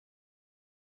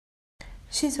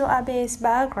Shinzo Abe's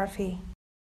biography.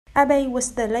 Abe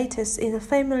was the latest in a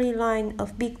family line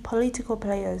of big political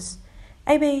players.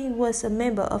 Abe was a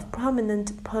member of a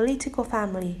prominent political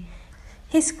family.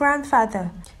 His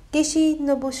grandfather, Gishi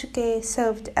Nobusuke,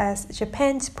 served as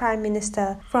Japan's prime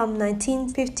minister from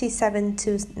 1957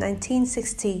 to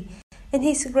 1960, and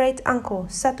his great-uncle,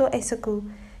 Sato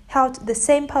Eisaku, held the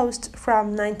same post from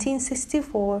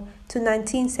 1964 to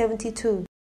 1972.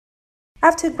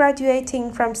 After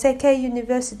graduating from Seikei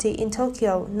University in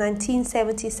Tokyo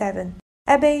 1977,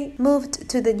 Abe moved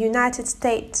to the United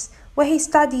States, where he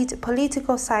studied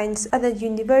political science at the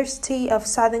University of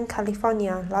Southern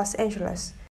California, Los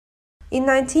Angeles. In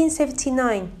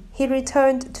 1979, he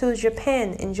returned to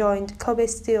Japan and joined Kobe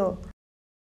Steel.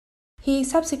 He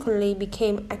subsequently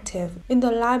became active in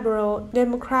the Liberal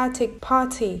Democratic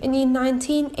Party, and in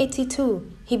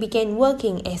 1982, he began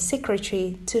working as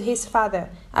secretary to his father,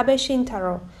 Abe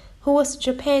Shintaro, who was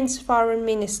Japan's foreign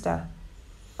minister,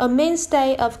 a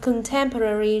mainstay of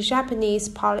contemporary Japanese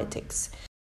politics.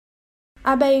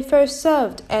 Abe first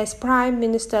served as prime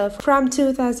minister from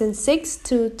 2006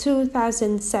 to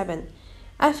 2007.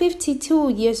 At 52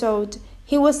 years old,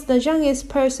 he was the youngest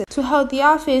person to hold the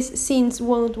office since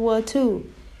World War II.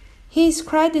 He is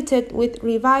credited with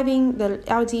reviving the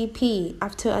LDP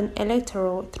after an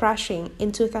electoral thrashing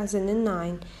in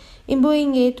 2009,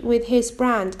 imbuing it with his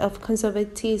brand of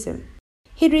conservatism.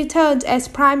 He returned as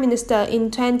prime minister in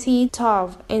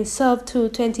 2012 and served to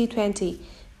 2020,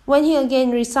 when he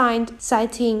again resigned,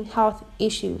 citing health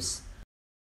issues.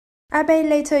 Abe's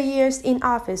later years in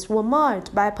office were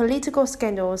marred by political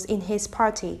scandals in his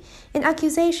party and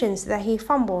accusations that he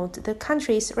fumbled the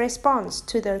country's response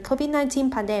to the COVID-19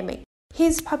 pandemic,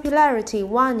 his popularity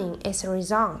waning as a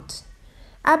result.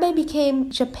 Abe became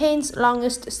Japan's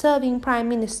longest-serving prime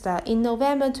minister in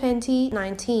November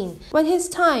 2019, when his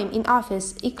time in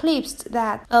office eclipsed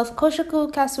that of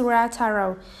Koshoku Katsura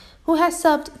Taro, who had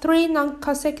served 3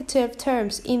 non-consecutive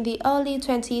terms in the early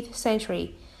 20th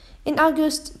century. In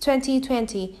August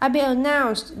 2020, Abe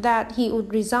announced that he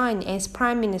would resign as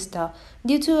prime minister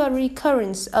due to a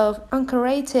recurrence of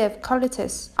ulcerative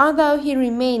colitis, although he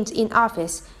remained in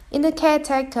office in the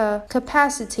caretaker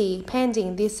capacity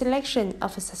pending the selection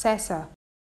of a successor.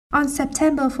 On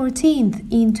September 14th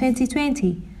in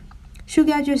 2020,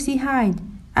 Suga Yoshihide,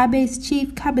 Abe's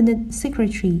chief cabinet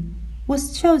secretary,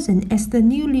 was chosen as the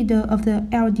new leader of the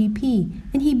LDP,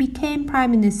 and he became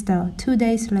prime minister 2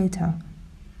 days later.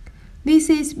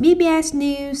 This is BBS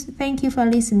News. Thank you for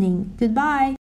listening. Goodbye.